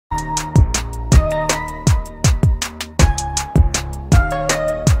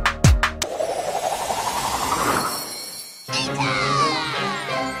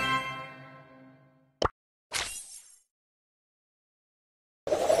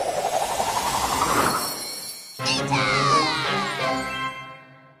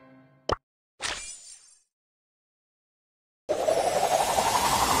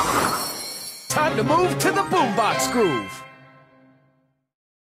time to move to the boombox groove.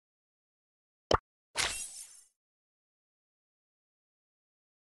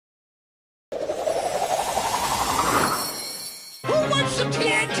 Who wants some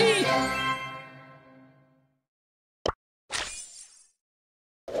TNT?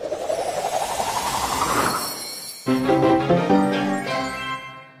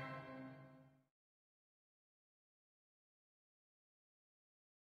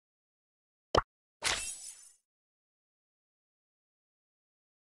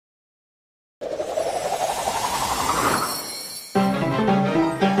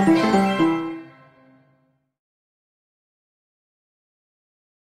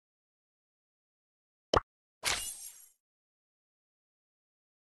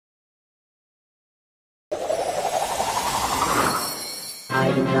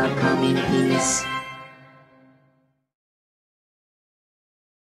 I do not come in peace.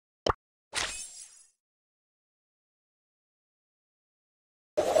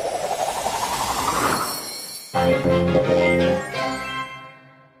 I bring the pain.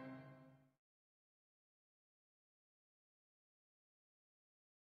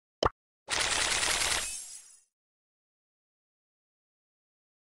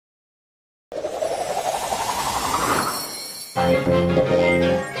 I bring the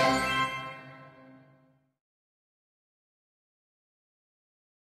pain.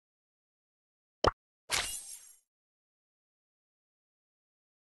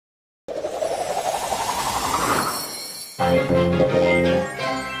 I bring the pain.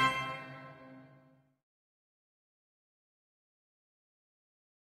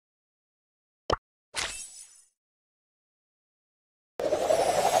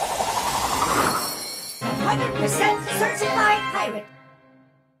 %, certified pirate.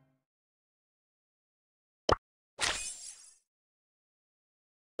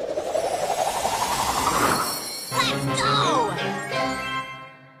 Let's go!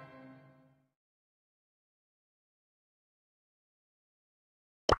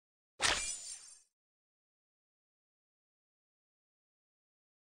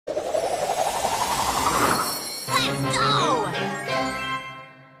 Let's go!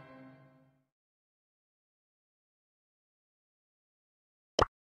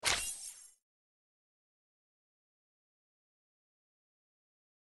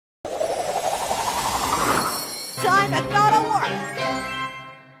 Time to go to work.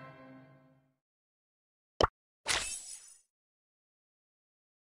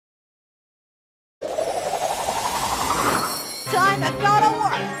 Time to go to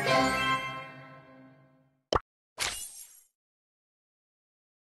work.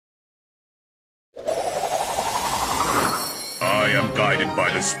 I am guided by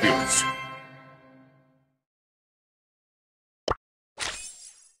the spirits.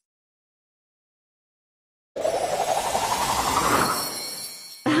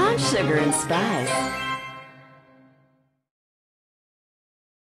 I'm sugar and spice.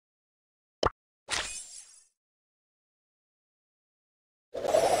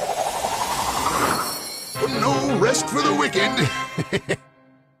 No rest for the wicked.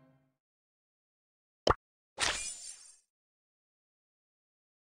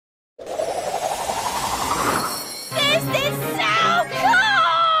 This is so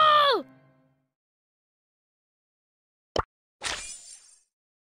cool!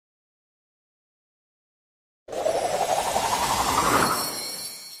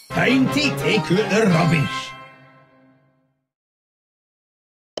 Time to take out the rubbish.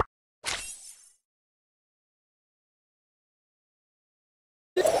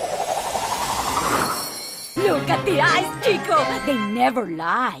 Look at the eyes, Chico. They never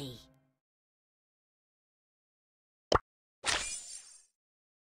lie.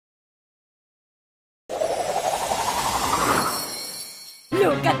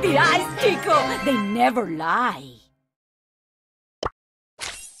 Look at the eyes, Chico. They never lie.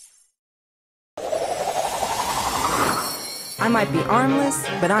 I might be armless,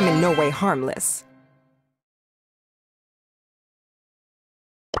 but I'm in no way harmless.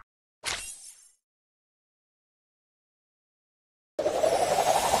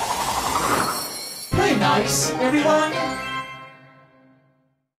 Play nice, everyone.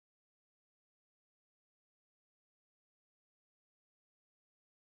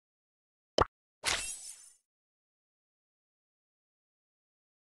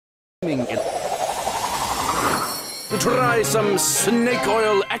 Try some snake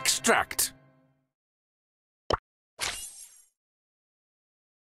oil extract.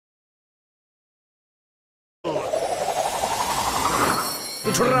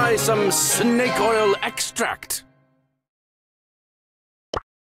 Try some snake oil extract.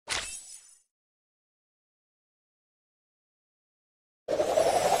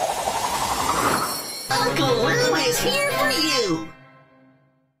 Uncle Lou is here for you!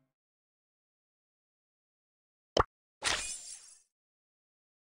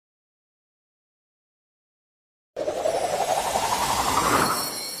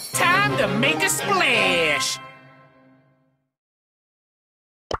 Time to make a splash!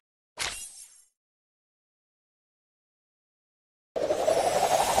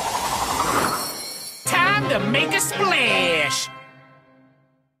 Time to make a splash!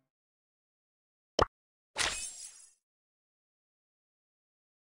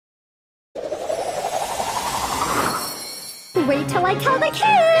 Wait till I tell the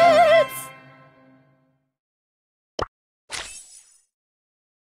kids!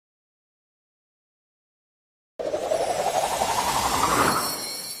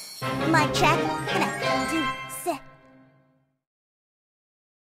 Mic check. Ha나, 둘, 셋.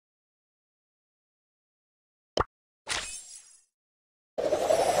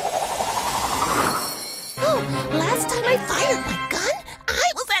 Oh, last time I fired my gun,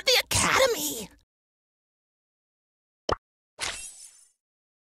 I was at the academy!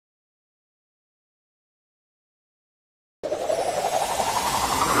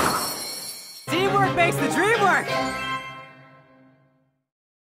 Teamwork makes the dream work!